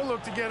 He'll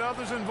look to get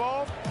others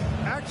involved.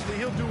 Actually,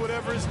 he'll do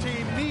whatever his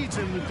team needs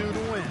him to do to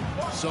win.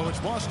 So it's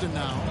Boston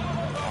now,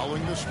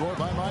 following the score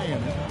by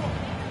Miami.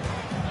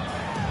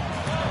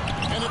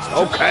 And it's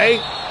Okay.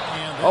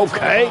 And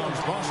Okay.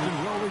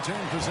 Boston will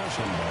retain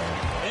possession.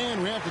 And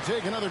And we have to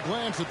take another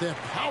glance at that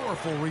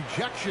powerful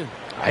rejection.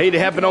 I hate it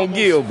happened on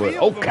Gill, but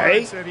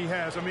okay. That he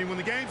has. I mean, when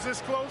the game's this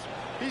close,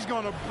 he's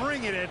going to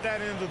bring it at that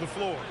end of the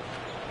floor.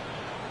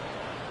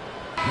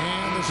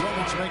 And the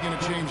Celtics making a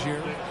change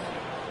here.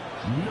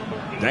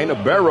 Dana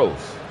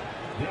Barros.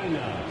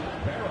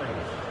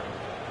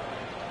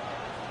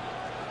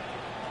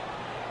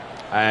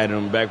 I had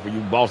him back for you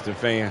Boston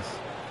fans.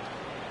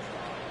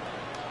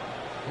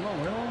 Come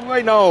on, man.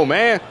 Wait, no,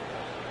 man.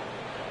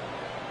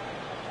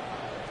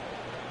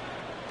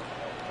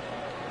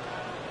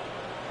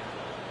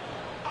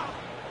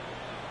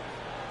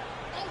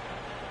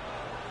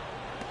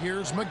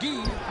 Here's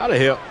McGee. How the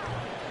hell?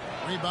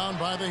 Rebound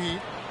by the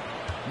Heat.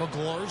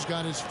 McGlore's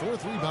got his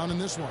 4th rebound in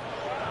this one.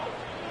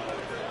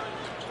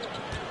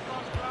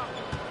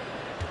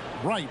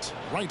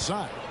 Right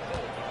side.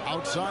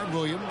 Outside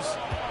Williams.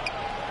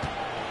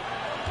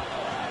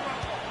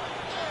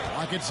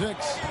 Pocket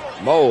 6.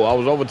 Mo, I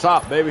was over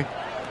top, baby.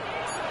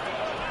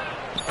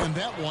 And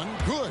that one,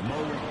 good.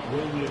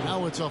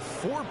 Now it's a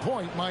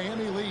 4-point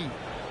Miami lead.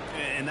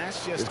 And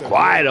that's just it's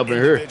quiet up in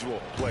here. Individual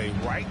play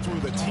right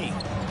through the teeth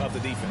of the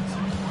defense.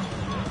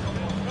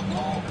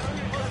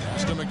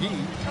 Pass to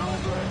McGee.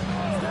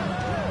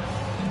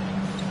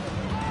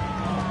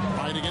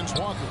 Right against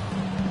Walker.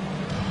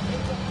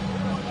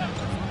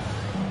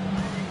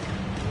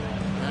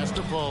 Pass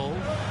to Poe.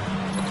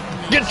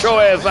 Get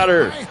your ass out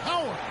of here.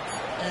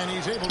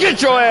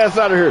 Get your ass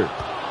out of here.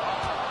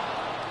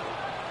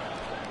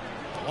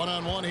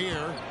 One-on-one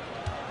here.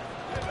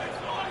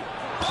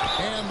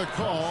 And the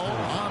call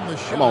on the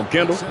shot. Come on,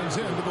 Kendall. Sends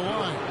him to the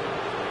line.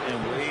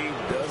 And Wade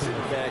doesn't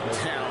back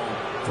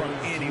down from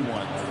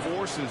anyone.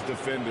 Forces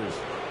defenders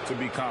to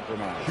be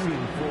compromised.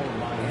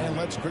 And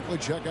let's quickly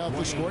check out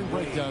the scoring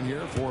breakdown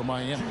here for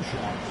Miami.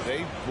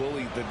 They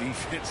bullied the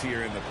defense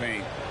here in the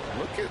paint.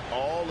 Look at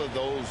all of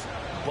those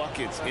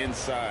buckets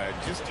inside.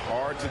 Just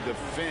hard to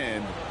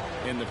defend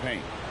in the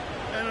paint.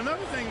 And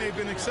another thing they've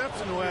been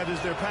exceptional at is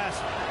their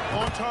passing.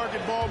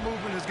 On-target ball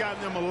movement has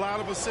gotten them a lot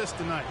of assists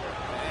tonight.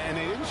 And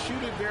they didn't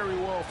shoot it very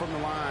well from the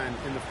line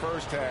in the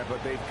first half,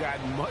 but they've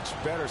gotten much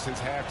better since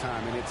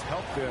halftime, and it's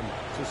helped them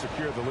to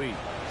secure the lead.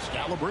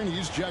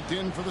 Scalabrini's checked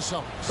in for the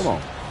Celtics. Come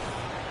on.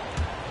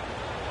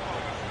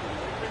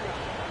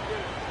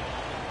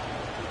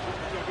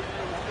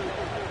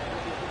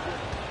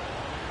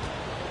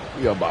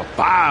 We got about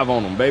 5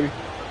 on them, baby.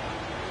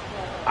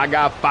 I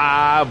got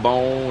 5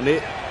 on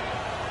it.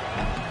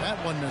 That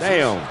one misses.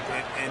 Damn.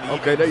 And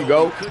okay, there you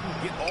go. He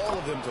couldn't get all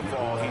of them to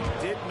fall. He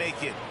did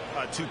make it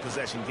a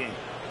 2-possession game.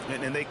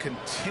 And they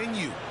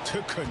continue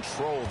to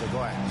control the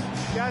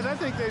glass. Guys, I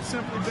think they've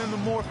simply been the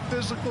more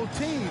physical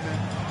team.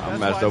 I'm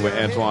messed up with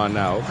Antoine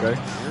now. Okay.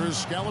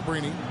 Here's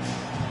Scalabrine.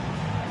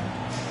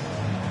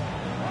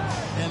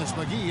 And it's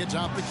McGee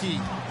atop the key.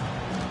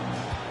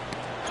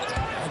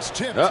 That's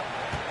tipped.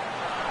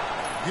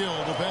 Gill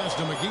the pass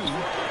to McGee.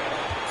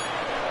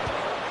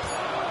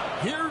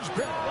 Here's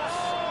Barros.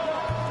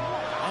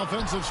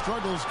 Offensive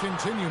struggles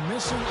continue,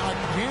 missing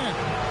again.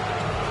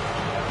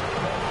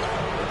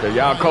 Okay,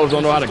 y'all coach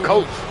don't know how to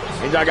coach.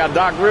 And y'all got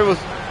Doc Rivers.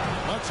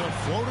 Let's a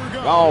floater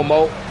go. Go on,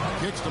 Mo.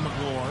 Kicks to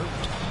McGlure.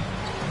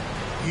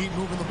 Heat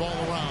moving the ball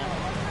around.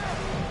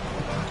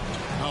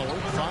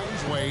 Howard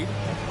finds Wade.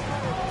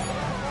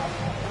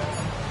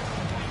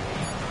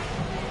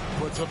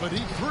 Puts up a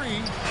deep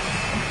 3.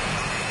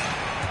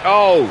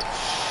 Oh.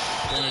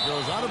 And it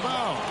goes out of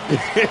bounds.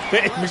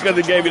 Because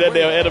it gave me that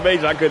damn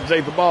animation, I couldn't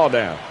chase the ball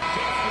down.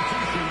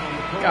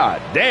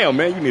 God damn,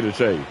 man, you need to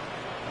shave.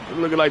 You're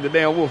looking like the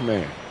damn wolf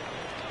man.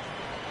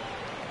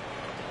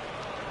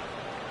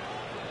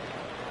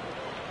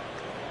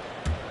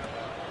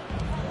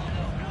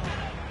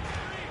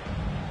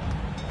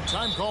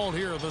 Time called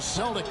here. The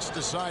Celtics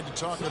decide to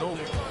talk it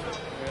over.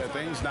 Yeah,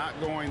 things not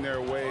going their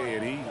way,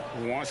 and he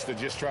wants to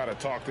just try to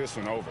talk this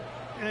one over.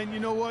 And you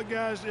know what,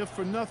 guys? If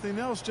for nothing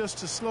else, just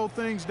to slow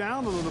things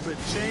down a little bit,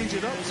 change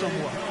it up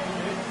somewhat.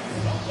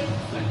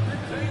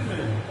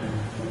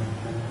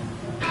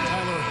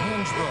 Tyler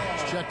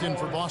Hansbrough checked in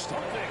for Boston.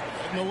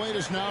 And the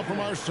latest now from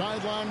our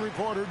sideline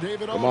reporter,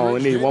 David Aldridge. Come on,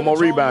 we need one more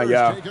rebound,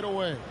 y'all. Take it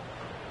away.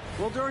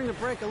 Well, during the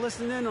break, I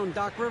listened in on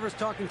Doc Rivers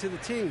talking to the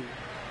team.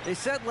 They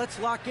said, let's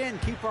lock in,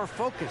 keep our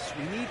focus.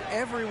 We need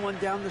everyone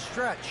down the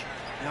stretch.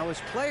 Now,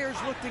 his players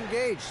looked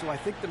engaged, so I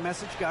think the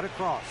message got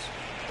across.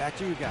 Back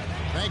to you guys.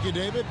 Thank you,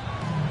 David.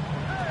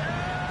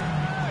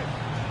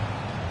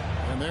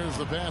 And there's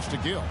the pass to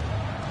Gill.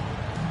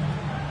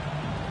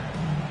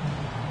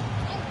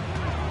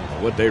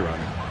 What they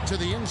running? To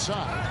the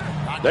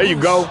inside. There you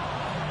go.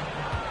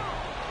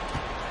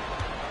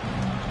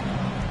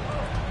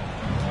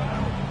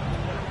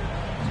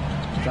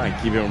 Trying to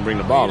keep him and bring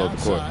the ball up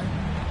the court.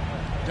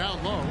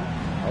 Down low.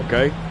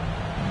 Okay.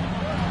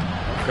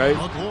 Okay.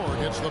 McGlure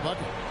gets the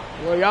bucket.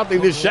 Well, y'all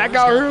think this Shaq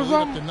out here or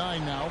something? Up to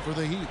 9 now for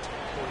the Heat.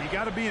 Well, you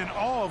got to be in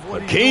awe of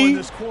what he's King? doing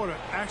this quarter,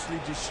 actually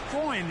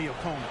destroying the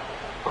opponent.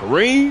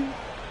 Kareem.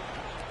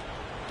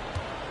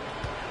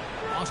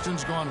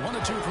 Austin's gone 1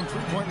 of 2 from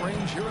 3-point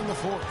range here in the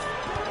 4th.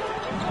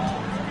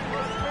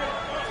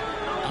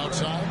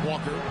 Outside,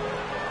 Walker.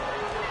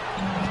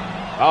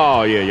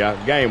 Oh, yeah.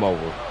 Game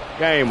over.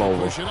 Game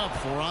over. Push it up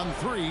 4 on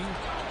 3.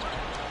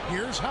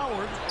 Here's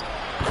Howard.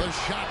 The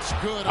shot's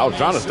good. I was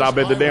trying to stop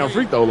at the damn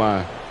free throw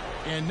line.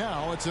 And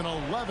now it's an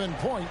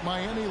 11-point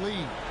Miami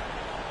lead.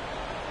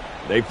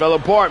 They fell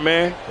apart,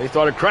 man. They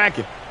started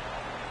cracking.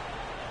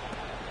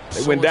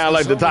 They went down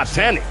like the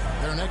Titanic.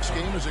 Their next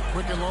game is at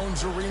Quicken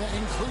Loans Arena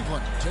in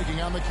Cleveland, taking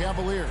on the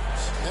Cavaliers.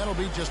 That'll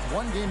be just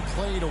one game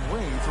played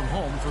away from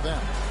home for them.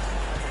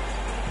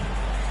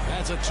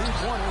 That's a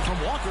two-pointer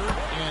from Walker,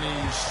 and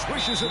he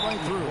swishes it right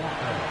through.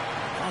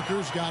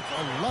 Walker's got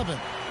 11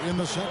 in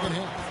the second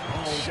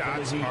half.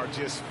 Shots are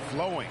just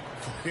flowing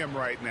for him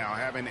right now,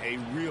 having a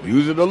really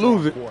use it or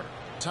lose it. quarter.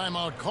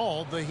 Timeout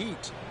called, the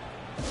Heat.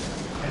 The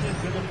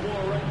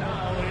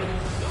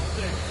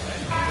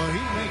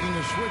Heat making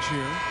a switch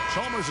here.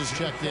 Chalmers is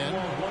checked in.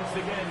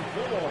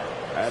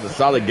 Had a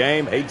solid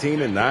game,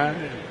 18 and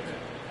 9.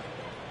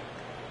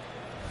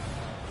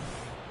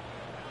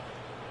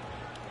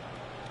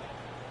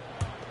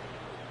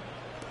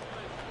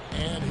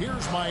 And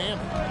here's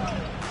Miami.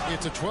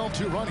 It's a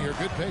 12-2 run here.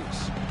 Good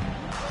pace.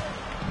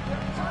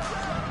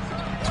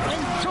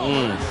 And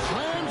Chalmers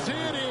slams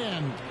it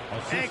in.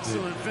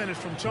 Excellent finish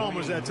from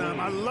Chalmers that time.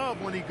 I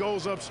love when he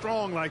goes up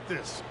strong like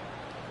this.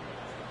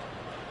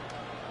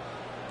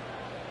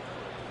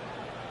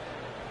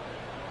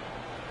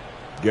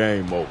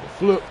 Game over.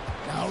 Flip,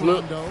 Now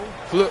flip, Rondo.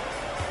 flip,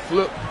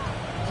 flip,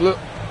 flip,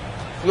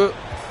 flip,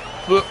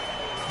 flip.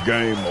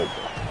 Game over.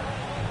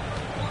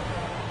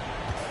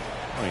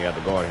 I ain't got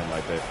to guard him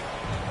like that.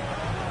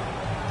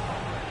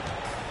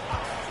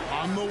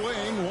 On the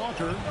wing,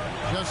 Walker.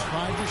 Just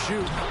 5 to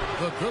shoot.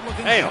 The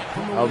good-looking Damn, shot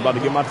from the I was about to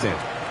wing. get my 10.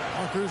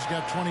 Walker's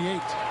got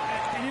 28.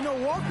 And you know,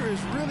 Walker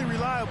is really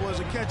reliable as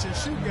a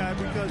catch-and-shoot guy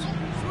because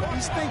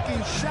he's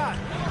thinking shot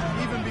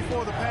even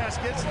before the pass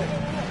gets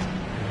there.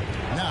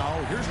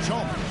 Now, here's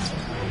Chalmers.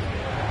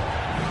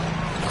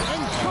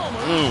 And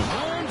Chalmers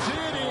slams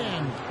it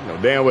in. You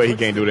know damn well he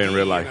can't do that in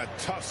real life. In a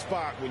tough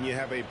spot when you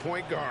have a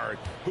point guard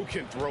who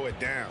can throw it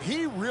down.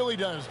 He really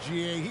does,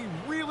 GA. He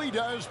really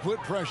does put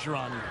pressure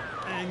on you.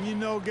 And you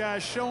know,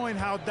 guys, showing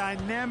how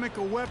dynamic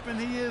a weapon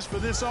he is for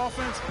this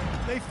offense,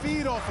 they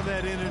feed off of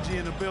that energy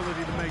and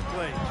ability to make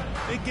plays.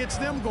 It gets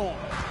them going.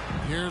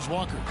 Here's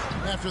Walker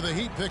after the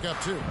Heat pick up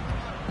 2.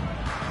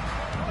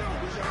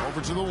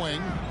 Over to the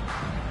wing.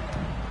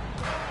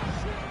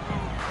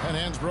 And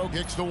Hansbrough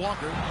kicks to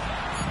Walker.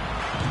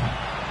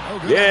 Oh,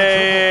 good.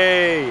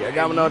 Yay! I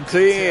got him on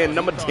 10,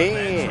 number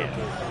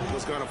 10.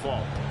 Was going to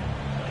fall.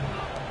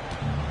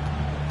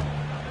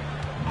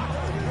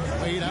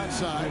 Wade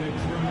outside.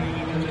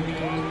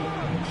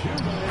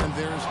 And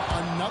there's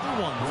another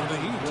one for the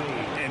Heat.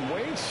 And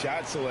Wade's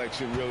shot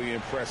selection really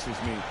impresses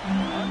me.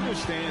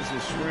 Understands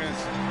his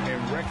strengths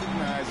and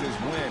recognizes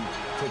when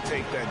to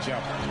take that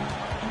jumper.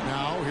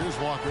 Now, here's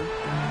Walker.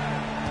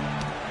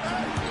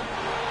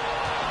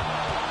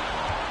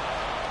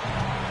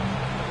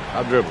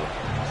 I dribble.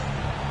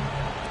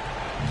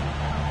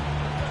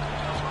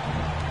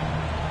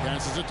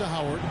 Passes it to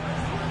Howard.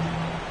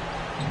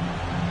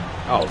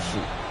 Oh,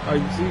 shoot. Oh,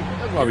 you see?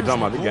 That's why we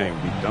talking about the game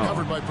be done.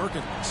 Covered by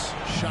Perkins.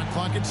 Shot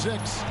clock at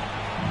 6.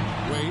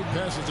 Wade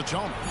passes to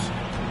Chalmers.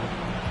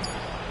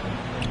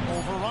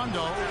 Over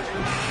Rondo.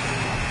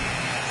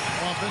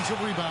 Offensive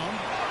rebound.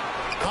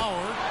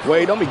 Howard.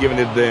 Wade, don't be giving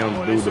this damn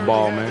Boy, dude the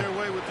ball, they man. had their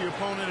way with the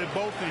opponent at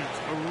both ends.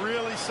 A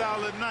really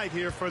solid night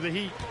here for the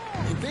Heat.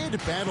 They had to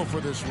battle for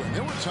this win.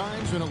 There were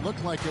times when it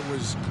looked like it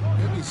was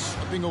maybe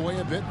slipping away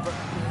a bit, but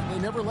they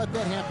never let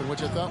that happen,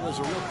 which I thought was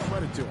a real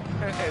credit to them.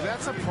 And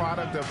that's a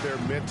product of their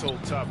mental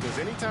toughness.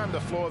 Anytime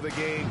the flow of the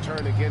game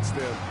turned against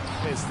them,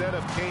 instead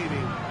of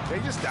caving, they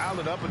just dialed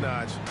it up a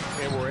notch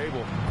and were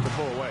able to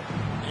pull away.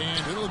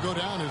 And it'll go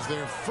down as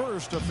their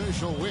first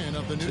official win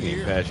of the new He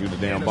year. pass you the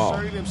damn And ball.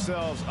 asserting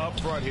themselves up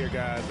front here,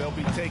 guys. They'll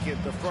be taking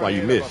the front why you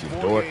end miss, of you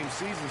a dork. 4-game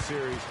season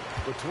series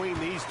between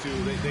these two.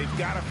 They've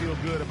got to feel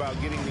good about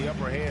getting the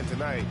upper hand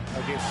tonight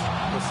against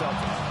the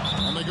Celtics.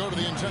 And they go to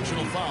the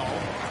intentional foul.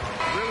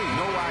 Really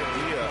no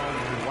idea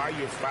why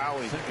you're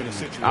fouling in a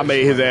situation. I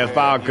made his like ass that.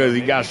 foul because he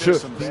Maybe got there's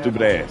shook. some bad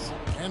Stupid ass.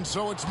 And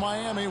so it's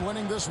Miami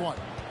winning this one.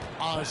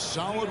 A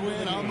solid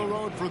win on the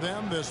road for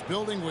them. This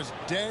building was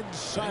dead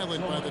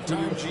silent by the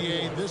time,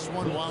 GA, this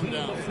one wound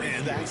down.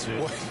 And that's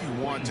what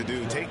you want to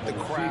do. Take the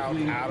crowd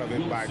out of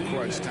it by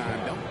crunch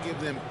time. Don't give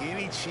them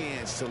any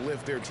chance to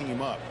lift their team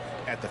up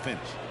at the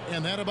finish.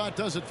 And that about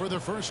does it for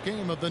the first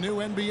game of the new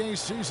NBA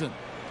season.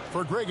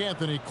 For Greg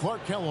Anthony,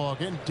 Clark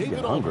Kellogg, and David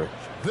Getting hungry.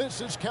 Aldridge,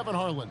 this is Kevin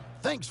Harlan.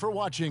 Thanks for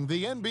watching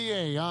the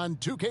NBA on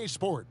 2K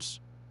Sports.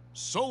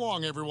 So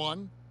long,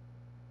 everyone.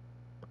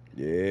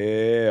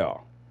 Yeah.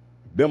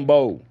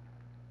 Bimbo.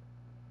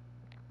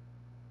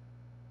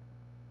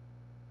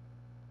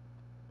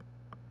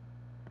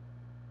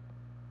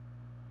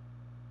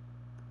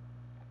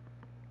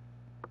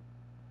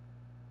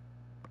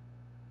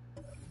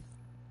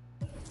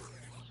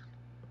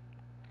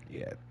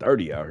 Yeah,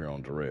 30 out here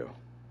on Terrell.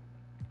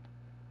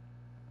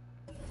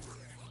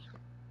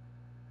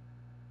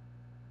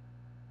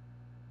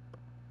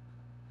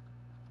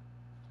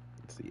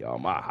 Let's see, Y'all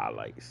my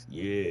highlights.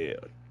 Yeah.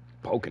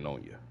 Poking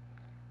on you.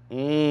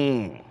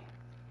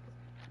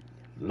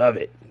 Love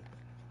it.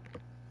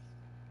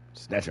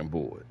 Snatching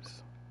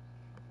boards.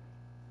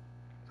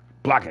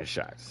 Blocking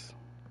shots.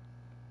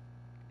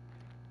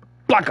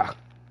 Blocker.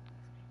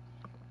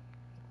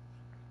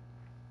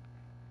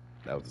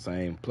 That was the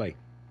same play.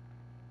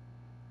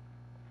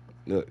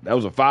 Look, that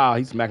was a foul.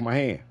 He smacked my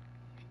hand.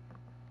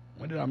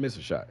 When did I miss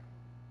a shot?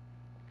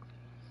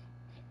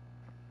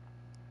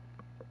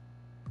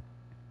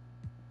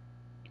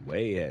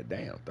 Wade had,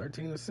 damn,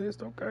 13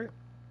 assists. Okay.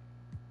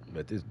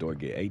 Let this door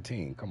get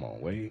 18. Come on,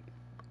 Wade.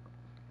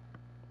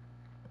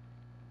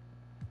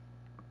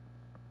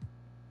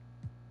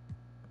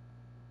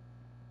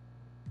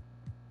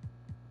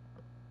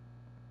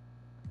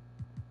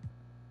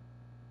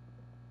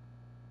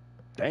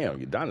 Damn,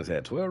 Udonis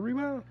had 12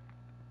 rebounds?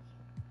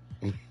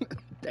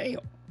 Damn.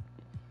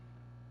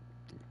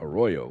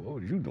 Arroyo,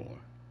 what was you doing?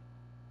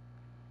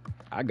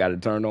 I got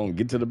it turned on,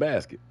 get to the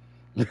basket.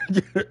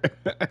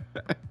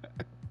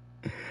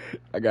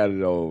 I got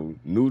it on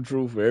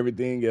neutral for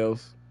everything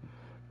else,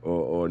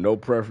 or no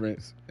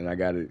preference, and I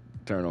got it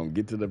turned on,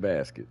 get to the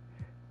basket,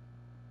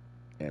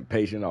 and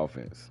patient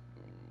offense.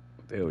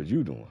 What the hell was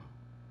you doing?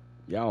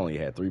 Y'all only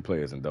had 3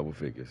 players in double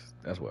figures.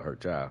 That's what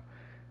hurt y'all.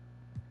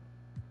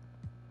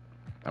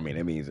 I mean,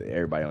 that means that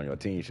everybody on your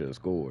team should have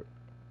scored,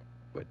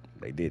 but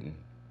they didn't.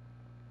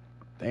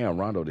 Damn,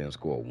 Rondo didn't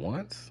score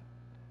once?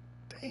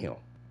 Damn. All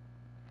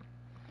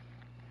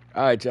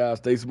right, y'all,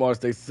 stay smart,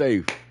 stay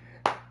safe.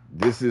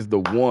 This is the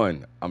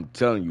one. I'm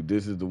telling you,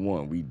 this is the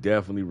one. We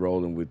definitely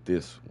rolling with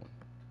this one.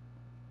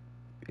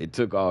 It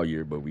took all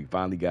year, but we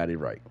finally got it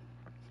right.